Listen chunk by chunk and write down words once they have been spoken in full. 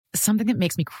Something that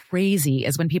makes me crazy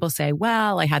is when people say,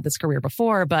 well, I had this career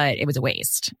before, but it was a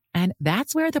waste. And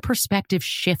that's where the perspective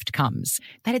shift comes,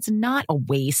 that it's not a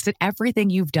waste, that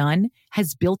everything you've done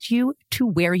has built you to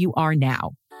where you are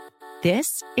now.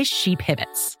 This is She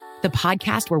Pivots, the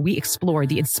podcast where we explore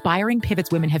the inspiring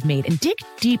pivots women have made and dig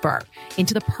deeper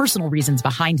into the personal reasons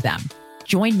behind them.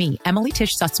 Join me, Emily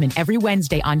Tish Sussman, every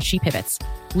Wednesday on She Pivots.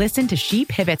 Listen to She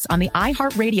Pivots on the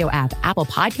iHeartRadio app, Apple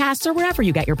Podcasts, or wherever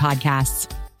you get your podcasts.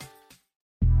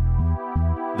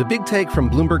 The Big Take from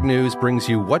Bloomberg News brings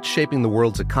you what's shaping the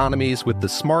world's economies with the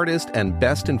smartest and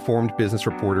best-informed business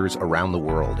reporters around the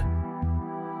world.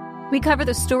 We cover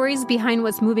the stories behind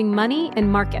what's moving money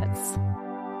and markets,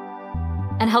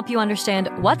 and help you understand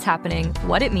what's happening,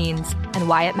 what it means, and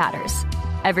why it matters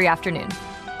every afternoon.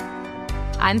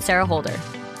 I'm Sarah Holder.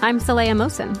 I'm Saleha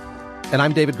Mohsin. And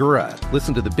I'm David Gura.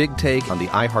 Listen to The Big Take on the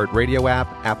iHeartRadio app,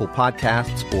 Apple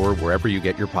Podcasts, or wherever you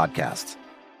get your podcasts.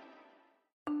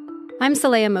 I'm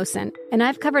Saleha Mohsin, and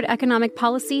I've covered economic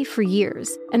policy for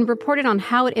years and reported on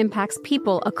how it impacts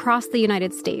people across the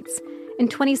United States. In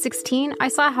 2016, I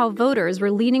saw how voters were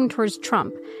leaning towards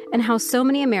Trump and how so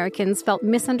many Americans felt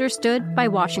misunderstood by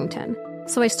Washington.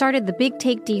 So I started The Big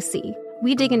Take DC.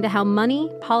 We dig into how money,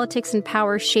 politics, and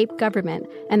power shape government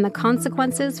and the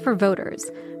consequences for voters.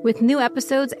 With new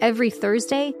episodes every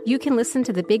Thursday, you can listen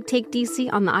to The Big Take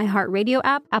DC on the iHeartRadio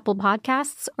app, Apple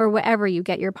Podcasts, or wherever you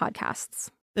get your podcasts.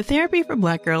 The Therapy for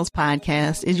Black Girls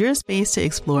podcast is your space to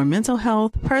explore mental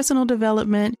health, personal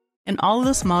development, and all of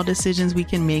the small decisions we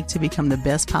can make to become the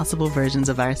best possible versions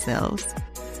of ourselves.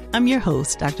 I'm your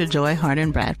host, Dr. Joy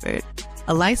Harden Bradford,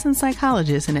 a licensed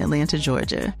psychologist in Atlanta,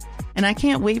 Georgia, and I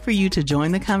can't wait for you to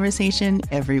join the conversation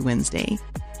every Wednesday.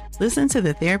 Listen to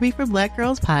the Therapy for Black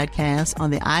Girls podcast on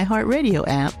the iHeartRadio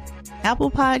app, Apple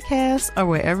Podcasts, or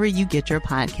wherever you get your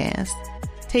podcasts.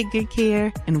 Take good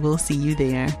care, and we'll see you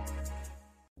there.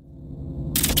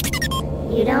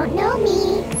 You don't know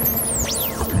me.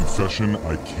 Confession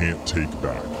I can't take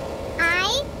back.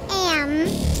 I am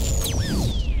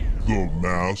The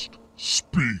Masked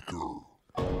Speaker.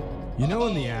 You know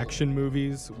in the action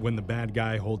movies when the bad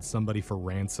guy holds somebody for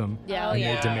ransom? Yeah. And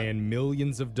they demand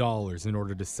millions of dollars in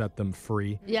order to set them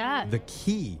free? Yeah. The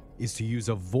key is to use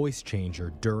a voice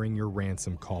changer during your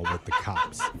ransom call with the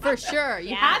cops. For sure.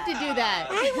 You have to do that.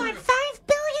 I want $5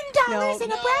 billion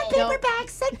in a brown paper bag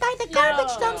sent by the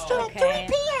garbage dumpster at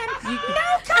 3 p.m.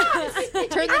 No cops!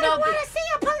 Turn the I don't knob. want to see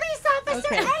a police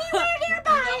officer anywhere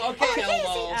nearby. Okay, or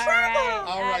he's in trouble.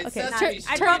 All right, Sesame Street.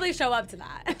 I'd probably show up to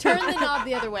that. Turn the knob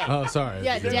the other way. Oh, sorry.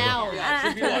 Yeah, down.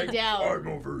 Yeah, Turn it down. I'm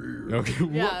over here. Okay,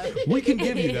 Yeah. we can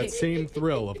give you that same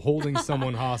thrill of holding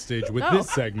someone hostage with this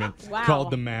segment called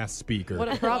The Masked Speaker.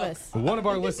 What a promise. One of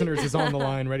our listeners is on the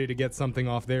line ready to get something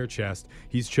off their chest.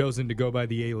 He's chosen to go by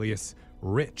the alias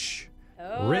Rich.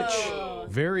 Rich.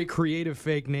 Very creative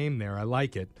fake name there. I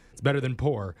like it. It's better than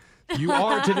poor. You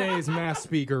are today's Masked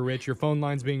Speaker, Rich. Your phone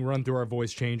line's being run through our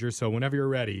voice changer, so whenever you're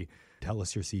ready, tell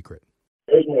us your secret.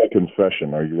 Here's my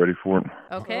confession. Are you ready for it?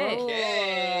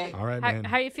 Okay. All right, man.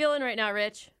 How are you feeling right now,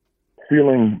 Rich?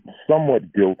 Feeling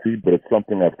somewhat guilty, but it's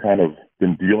something I've kind of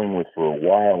been dealing with for a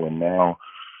while, and now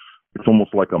it's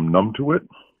almost like I'm numb to it.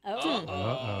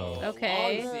 Uh-oh.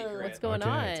 Okay. What's going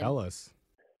on? Tell us.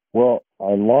 Well,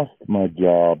 I lost my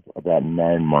job about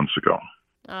 9 months ago.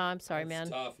 Oh, I'm sorry, man.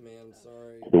 Tough, man.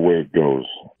 Sorry. The way it goes.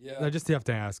 I just have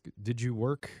to ask, did you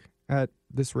work at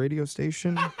this radio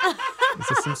station? Is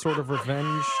this some sort of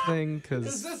revenge thing?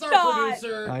 Is this our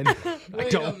producer?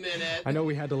 Wait a minute. I know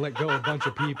we had to let go of a bunch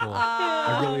of people.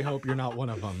 I really hope you're not one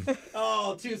of them.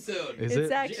 Oh, too soon. Is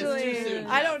it? Actually, It's too soon,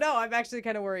 I don't know. I'm actually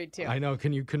kind of worried too. I know.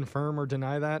 Can you confirm or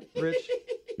deny that, Rich?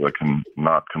 I can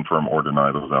not confirm or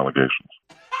deny those allegations.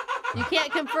 You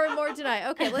can't confirm or deny.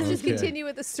 Okay, let's just continue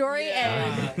with the story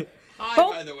and Hi,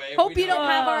 by the way. hope you don't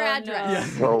have our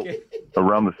address. So,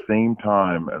 around the same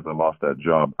time as I lost that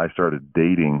job, I started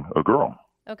dating a girl.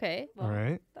 Okay. All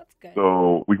right. That's good.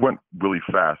 So we went really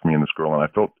fast, me and this girl, and I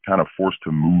felt kind of forced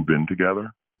to move in together.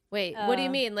 Wait, what do you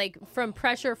mean? Like from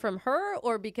pressure from her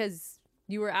or because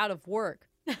you were out of work?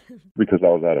 Because I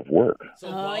was out of work. So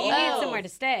you need somewhere to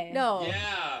stay. No.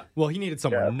 Yeah. Well, he needed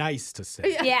somewhere nice to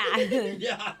say. Yeah.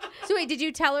 Yeah. So wait, did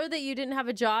you tell her that you didn't have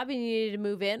a job and you needed to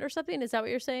move in or something? Is that what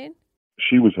you're saying?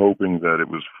 She was hoping that it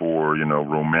was for,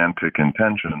 romantic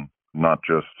intention, not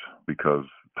just because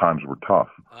times were tough.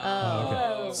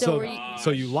 Okay. So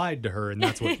So you lied to her, and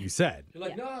that's what you said. You're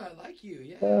like, no, I like you.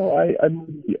 Yeah. Well, I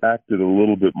maybe acted a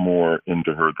little bit more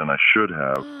into her than I should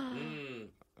have.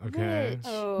 Okay.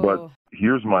 But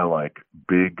here's my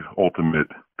big ultimate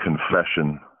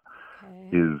confession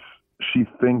is she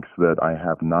thinks that I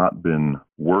have not been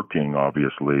working,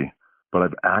 obviously, but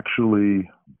I've actually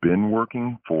been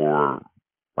working for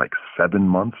like 7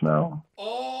 months now.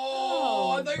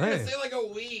 Oh, I thought you were going to say like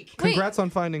a week. Congrats on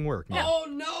finding work. Man. Oh,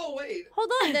 no, wait.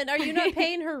 Hold on, then. Are you not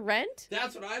paying her rent?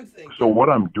 That's what I'm thinking. So what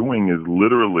I'm doing is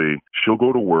literally she'll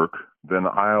go to work, then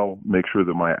I'll make sure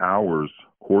that my hours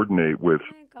coordinate with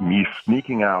me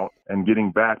sneaking out and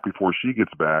getting back before she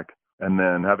gets back, and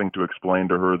then having to explain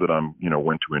to her that I'm,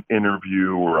 went to an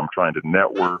interview or I'm trying to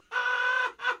network.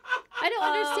 I don't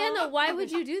understand, though. Why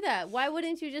would you do that? Why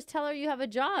wouldn't you just tell her you have a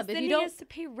job? Then he has to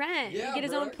pay rent and get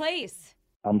his own place.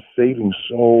 I'm saving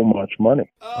so much money.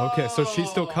 Okay, so she's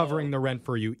still covering the rent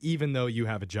for you, even though you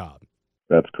have a job.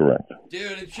 That's correct.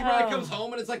 Dude, and she probably comes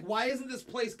home and it's like, why isn't this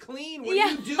place clean? What do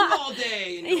you do all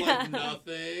day? And you're like,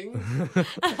 nothing.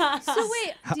 So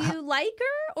wait, do you like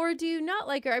her or do you not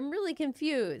like her? I'm really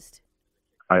confused.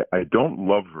 I don't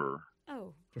love her.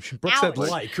 Oh. Brooke said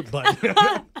like, but...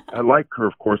 I like her,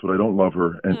 of course, but I don't love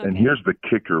her. And here's the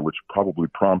kicker, which probably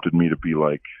prompted me to be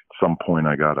like, some point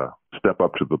I got to step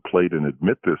up to the plate and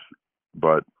admit this.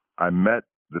 But I met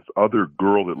this other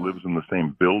girl that lives in the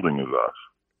same building as us.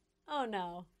 Oh,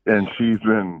 no. And she's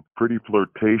been pretty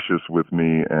flirtatious with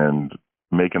me and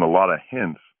making a lot of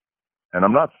hints. And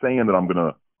I'm not saying that I'm going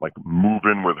to like move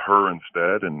in with her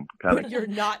instead and kind of. But you're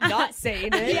not saying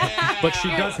it. Yeah. But she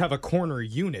does have a corner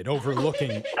unit overlooking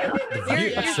the view.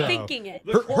 You're thinking it.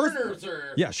 The corners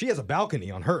are. Yeah, she has a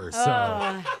balcony on hers.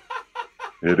 So.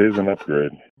 It is an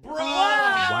upgrade. Bro.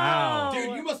 Wow.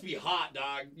 Dude, you must be hot,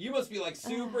 dog. You must be like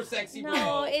super sexy, bro.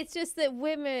 No, it's just that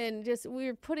women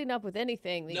we're putting up with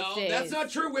anything these days. No, that's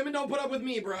not true. Women don't put up with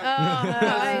me, bro. Oh,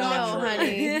 I know, true.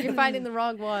 honey. You're finding the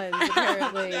wrong ones,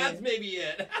 apparently. That's maybe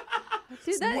it.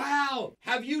 Dude, Wow.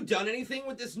 Have you done anything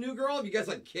with this new girl? Have you guys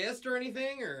like kissed or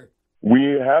anything? Or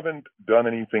We haven't done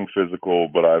anything physical,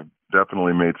 but I've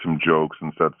definitely made some jokes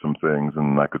and said some things,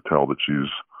 and I could tell that she's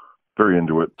very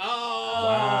into it. Oh,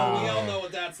 wow. We all know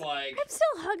what that's like. I'm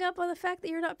still hung up on the fact that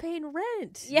you're not paying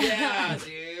rent. Yeah,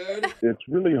 dude. It's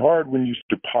really hard when you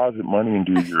deposit money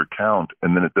into your account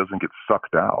and then it doesn't get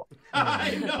sucked out.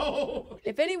 I know.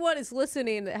 If anyone is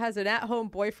listening that has an at-home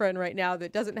boyfriend right now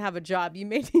that doesn't have a job, you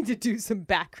may need to do some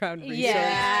background research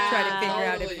to try to figure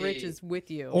out if Rich is with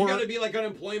you. You got to be like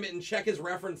unemployment and check his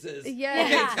references. Yeah.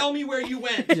 Okay, tell me where you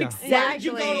went. Yeah. Where did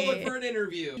you go to look for an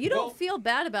interview? You don't feel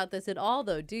bad about this at all,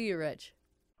 though, do you, Rich?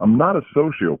 I'm not a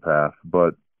sociopath,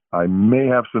 but I may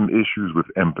have some issues with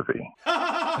empathy.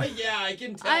 Yeah, I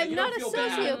can tell. I'm You not don't a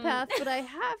feel bad. sociopath, but I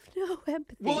have no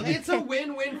empathy. Well, it's a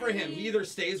win-win for him. He either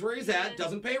stays where he's at,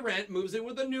 doesn't pay rent, moves in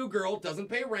with a new girl, doesn't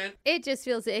pay rent. It just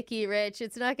feels icky, Rich.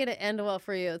 It's not going to end well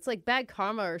for you. It's like bad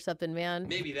karma or something, man.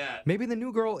 Maybe that. Maybe the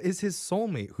new girl is his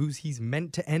soulmate, who's he's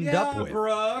meant to end up with.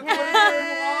 Brooke.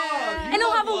 And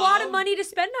he'll have a lot of money to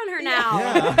spend on her now.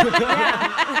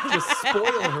 Yeah. Just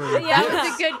spoil her. Yeah,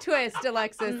 that's a good twist,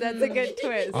 Alexis. That's a good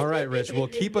twist. All right, Rich. Well,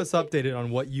 keep us updated on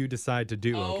what you decide to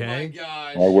do, okay? Oh, my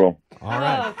gosh. I will. All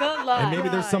right. Oh, good luck. And maybe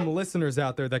there's some listeners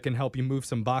out there that can help you move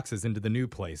some boxes into the new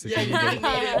place if Yeah, you need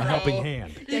a helping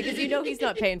hand. Yeah, because you know he's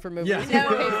not paying for movies. Yeah. He's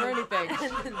not paying for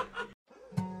anything.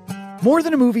 More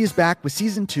Than a Movie is back with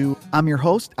Season 2. I'm your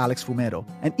host, Alex Fumero,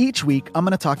 and each week I'm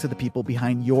going to talk to the people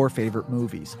behind your favorite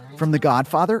movies. From The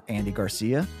Godfather, Andy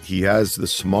Garcia. He has the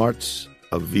smarts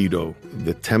of Vito,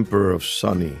 the temper of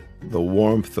Sonny, the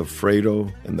warmth of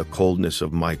Fredo, and the coldness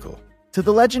of Michael. To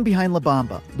the legend behind La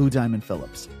Bamba, Lou Diamond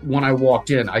Phillips. When I walked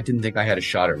in, I didn't think I had a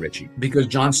shot at Richie because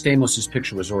John Stamos'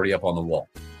 picture was already up on the wall.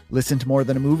 Listen to More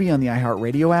Than a Movie on the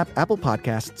iHeartRadio app, Apple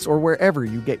Podcasts, or wherever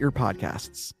you get your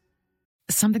podcasts.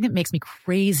 Something that makes me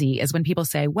crazy is when people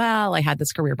say, well, I had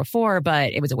this career before,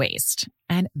 but it was a waste.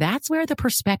 And that's where the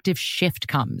perspective shift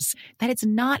comes, that it's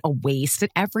not a waste,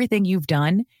 that everything you've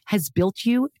done has built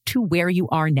you to where you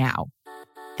are now.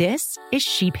 This is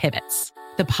She Pivots,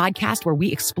 the podcast where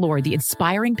we explore the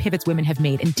inspiring pivots women have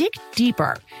made and dig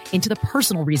deeper into the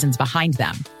personal reasons behind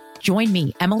them. Join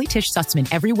me, Emily Tish Sussman,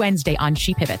 every Wednesday on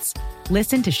She Pivots.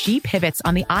 Listen to She Pivots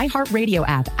on the iHeartRadio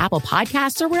app, Apple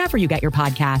Podcasts, or wherever you get your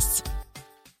podcasts.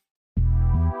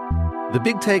 The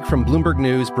Big Take from Bloomberg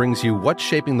News brings you what's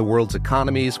shaping the world's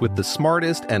economies with the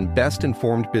smartest and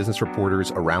best-informed business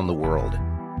reporters around the world.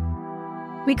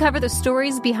 We cover the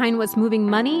stories behind what's moving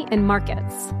money and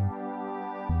markets.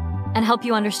 And help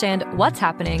you understand what's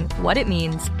happening, what it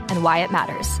means, and why it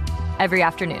matters. Every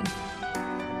afternoon.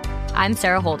 I'm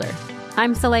Sarah Holder.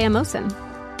 I'm Saleha Mohsin.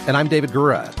 And I'm David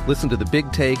Gura. Listen to The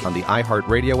Big Take on the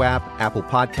iHeartRadio app, Apple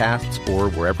Podcasts, or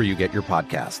wherever you get your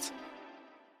podcasts.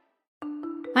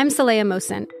 I'm Saleha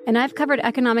Mohsin, and I've covered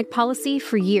economic policy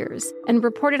for years and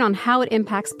reported on how it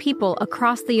impacts people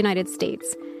across the United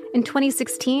States. In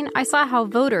 2016, I saw how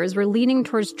voters were leaning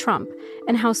towards Trump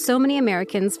and how so many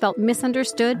Americans felt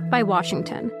misunderstood by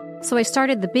Washington. So I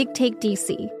started The Big Take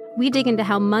DC. We dig into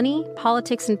how money,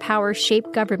 politics, and power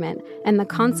shape government and the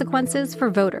consequences for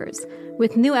voters.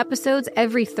 With new episodes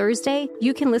every Thursday,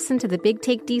 you can listen to The Big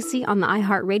Take DC on the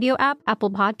iHeartRadio app,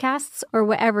 Apple Podcasts, or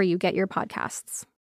wherever you get your podcasts.